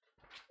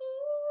to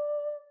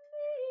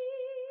me.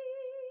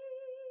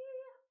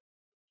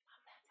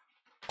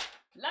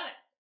 Love it.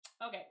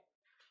 Okay.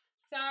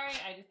 Sorry,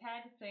 I just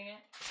had to sing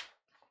it.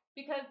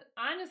 Because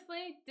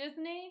honestly,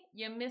 Disney,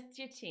 you missed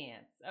your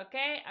chance,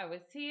 okay? I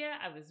was here,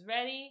 I was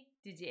ready.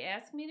 Did you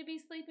ask me to be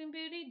Sleeping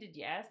Beauty? Did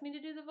you ask me to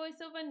do the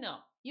voiceover?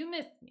 No, you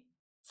missed me.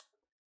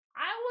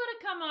 I would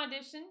have come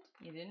auditioned.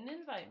 You didn't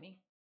invite me.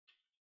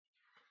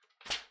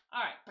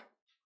 All right.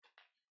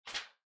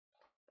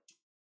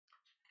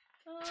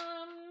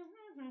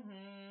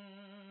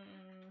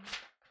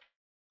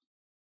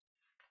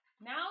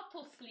 Now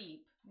till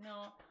sleep.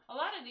 No, a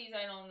lot of these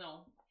I don't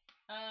know.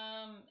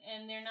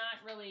 And they're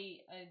not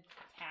really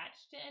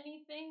attached to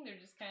anything. They're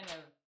just kind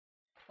of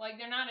like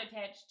they're not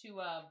attached to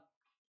a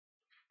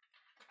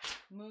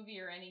movie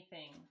or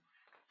anything.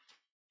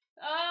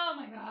 Oh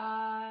my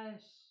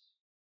gosh.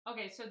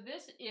 Okay, so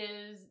this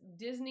is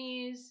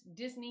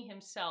Disney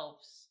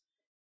himself's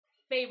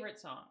favorite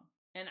song.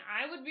 And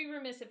I would be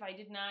remiss if I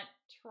did not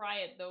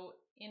try it, though,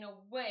 in a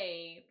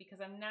way, because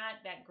I'm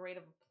not that great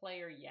of a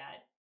player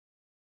yet.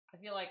 I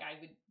feel like I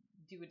would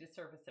do a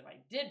disservice if I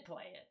did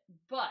play it.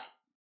 But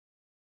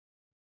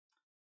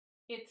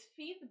it's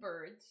Feed the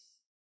Birds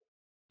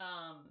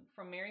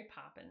from Mary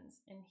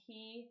Poppins, and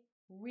he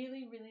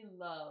really, really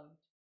loved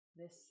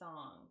this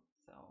song.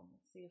 So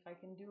let's see if I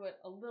can do it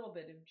a little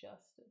bit of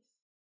justice.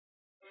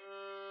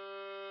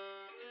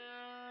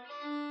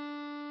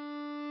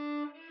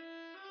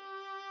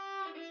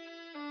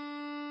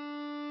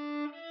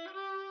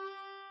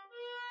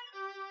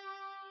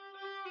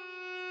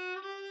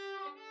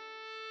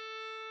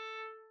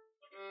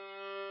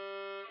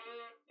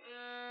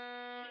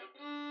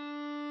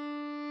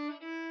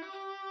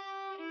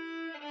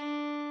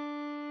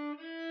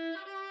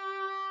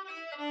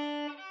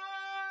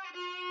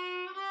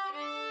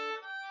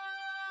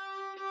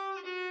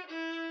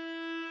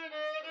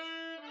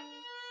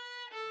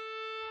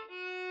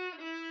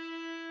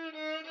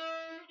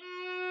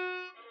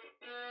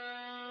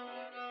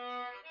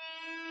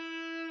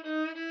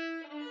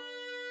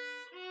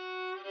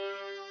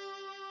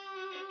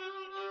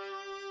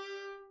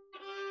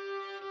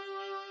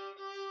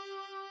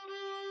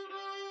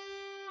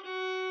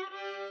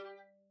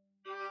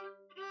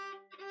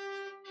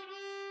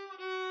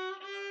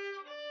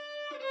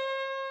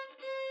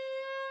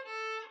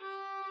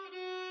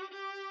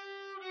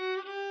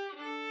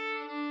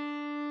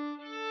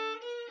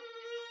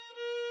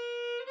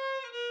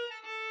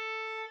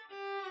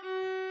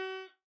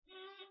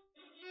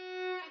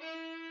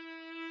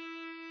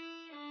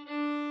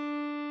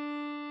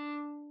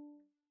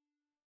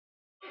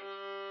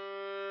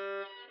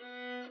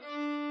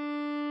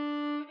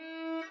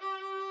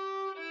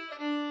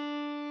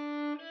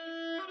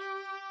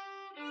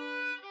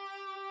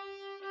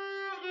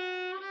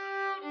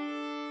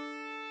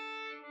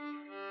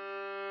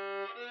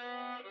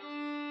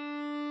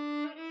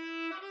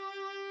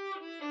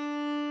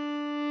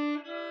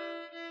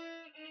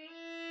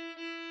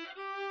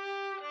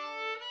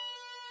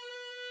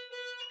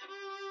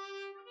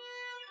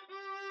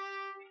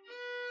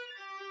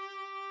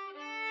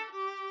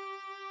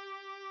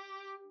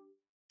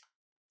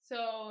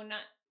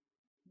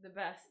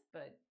 best,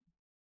 but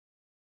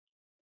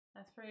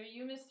that's for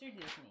you, Mr.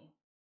 Disney.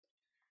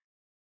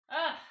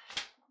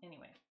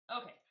 Anyway,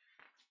 okay.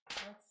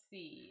 Let's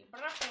see. You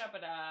know,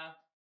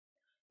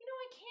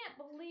 I can't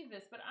believe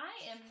this, but I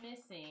am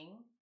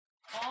missing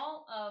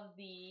all of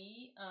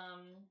the, I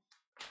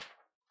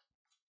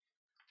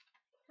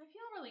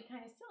feel really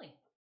kind of silly.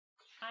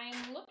 I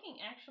am looking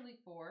actually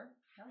for,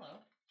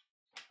 hello,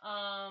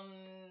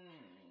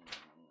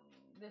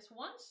 this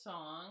one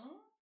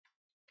song.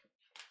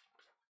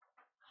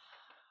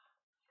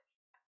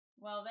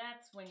 Well,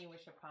 that's When You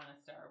Wish Upon a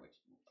Star, which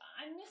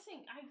I'm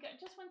missing. I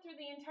just went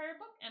through the entire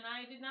book and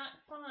I did not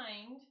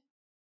find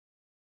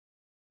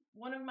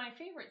one of my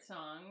favorite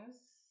songs,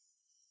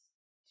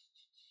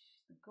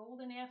 The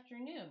Golden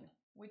Afternoon,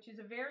 which is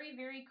a very,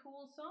 very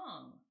cool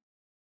song.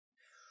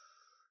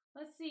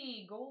 Let's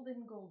see,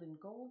 Golden, Golden,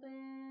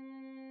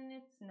 Golden.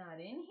 It's not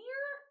in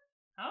here?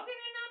 How can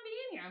it not be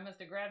in here? I must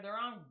have grabbed the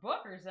wrong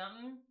book or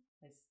something.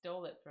 I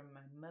stole it from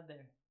my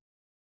mother.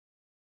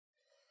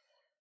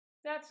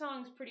 That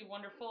song's pretty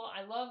wonderful.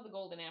 I love The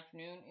Golden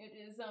Afternoon. It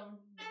is,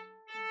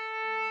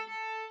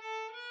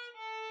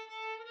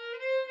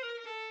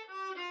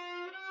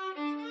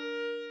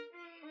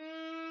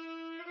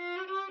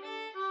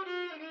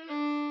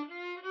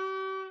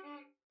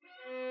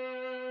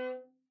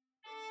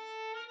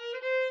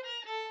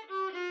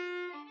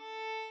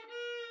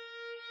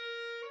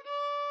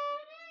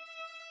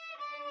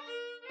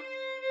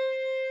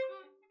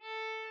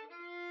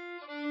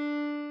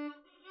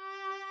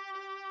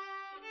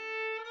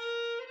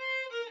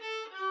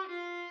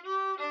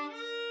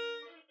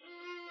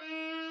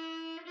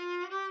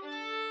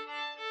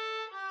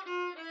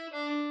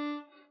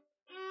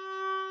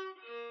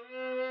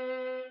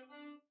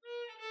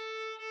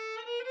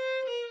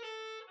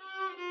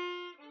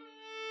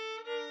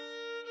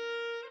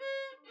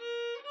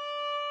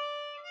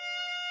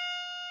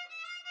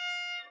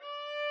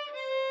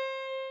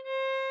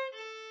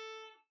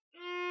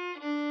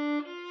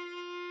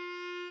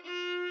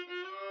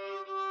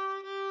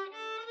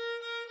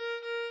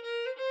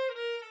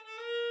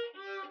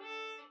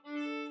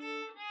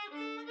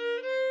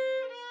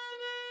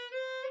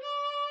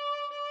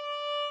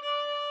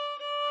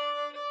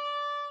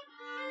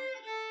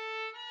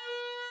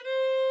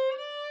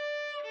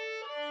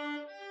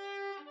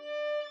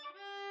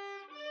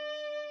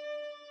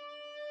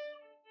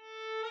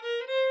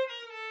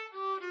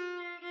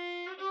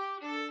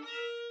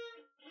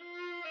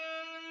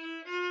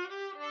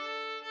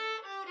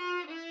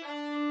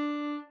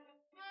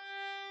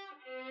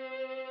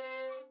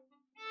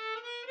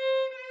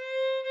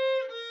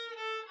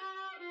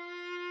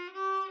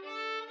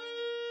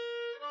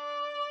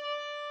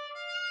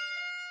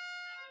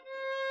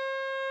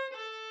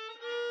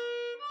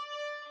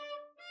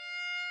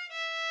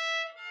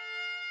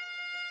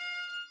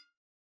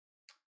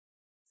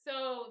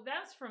 so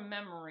that's from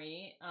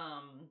memory.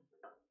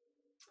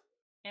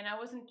 And I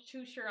wasn't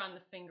too sure on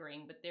the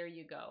fingering, but there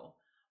you go.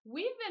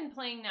 We've been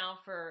playing now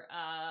for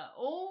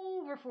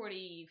over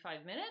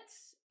 45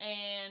 minutes,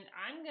 and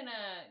I'm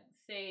gonna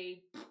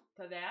say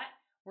to that,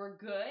 we're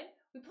good.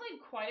 We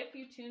played quite a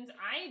few tunes.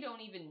 I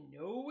don't even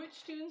know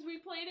which tunes we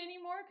played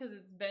anymore because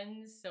it's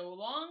been so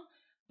long,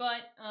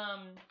 but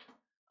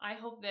I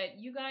hope that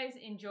you guys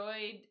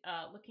enjoyed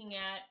looking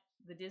at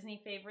the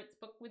Disney Favorites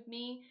book with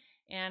me,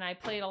 and I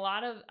played a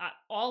lot of,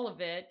 all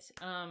of it,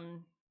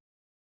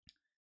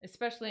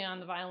 especially on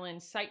the violin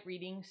sight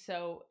reading,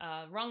 so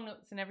wrong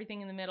notes and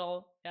everything in the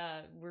middle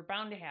were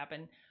bound to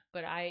happen,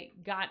 but I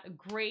got a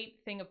great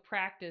thing of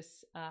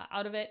practice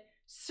out of it.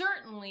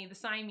 Certainly the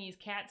Siamese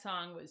Cat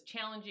Song was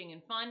challenging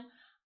and fun,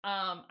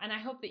 and I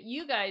hope that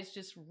you guys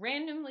just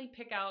randomly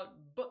pick out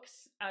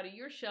books out of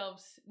your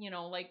shelves, you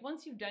know, like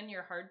once you've done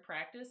your hard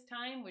practice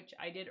time, which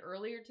I did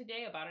earlier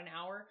today, about an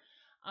hour,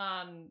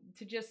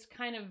 to just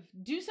kind of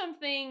do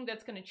something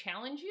that's going to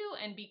challenge you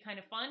and be kind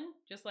of fun,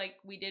 just like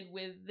we did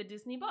with the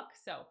Disney book.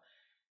 So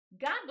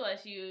God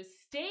bless you.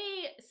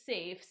 Stay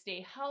safe,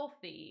 stay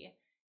healthy,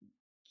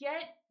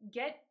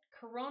 get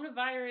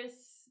coronavirus,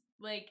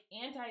 like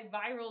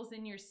antivirals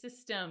in your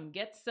system,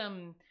 get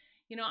some,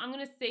 you know, I'm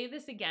going to say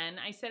this again.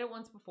 I said it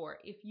once before.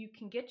 If you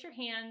can get your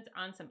hands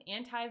on some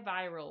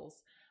antivirals,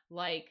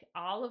 like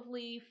olive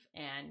leaf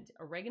and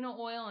oregano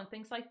oil and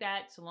things like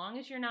that, so long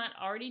as you're not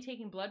already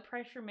taking blood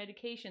pressure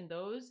medication,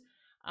 those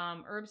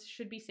herbs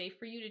should be safe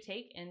for you to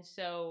take. And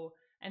so,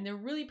 and they're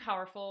really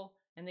powerful,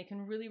 and they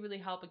can really, really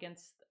help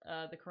against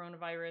the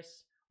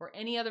coronavirus or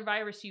any other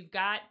virus you've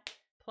got,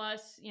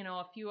 plus, you know,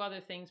 a few other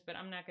things, but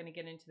I'm not going to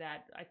get into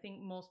that. I think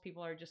most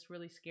people are just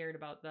really scared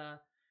about the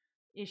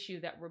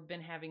issue that we've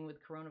been having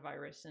with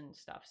coronavirus and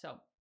stuff. So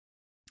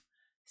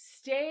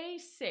stay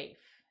safe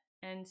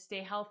and stay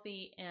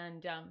healthy,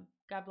 and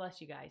God bless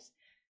you guys.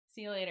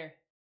 See you later.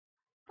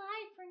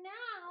 Bye for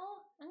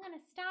now. I'm going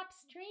to stop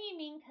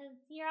streaming because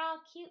you're all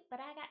cute, but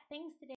I got things to do.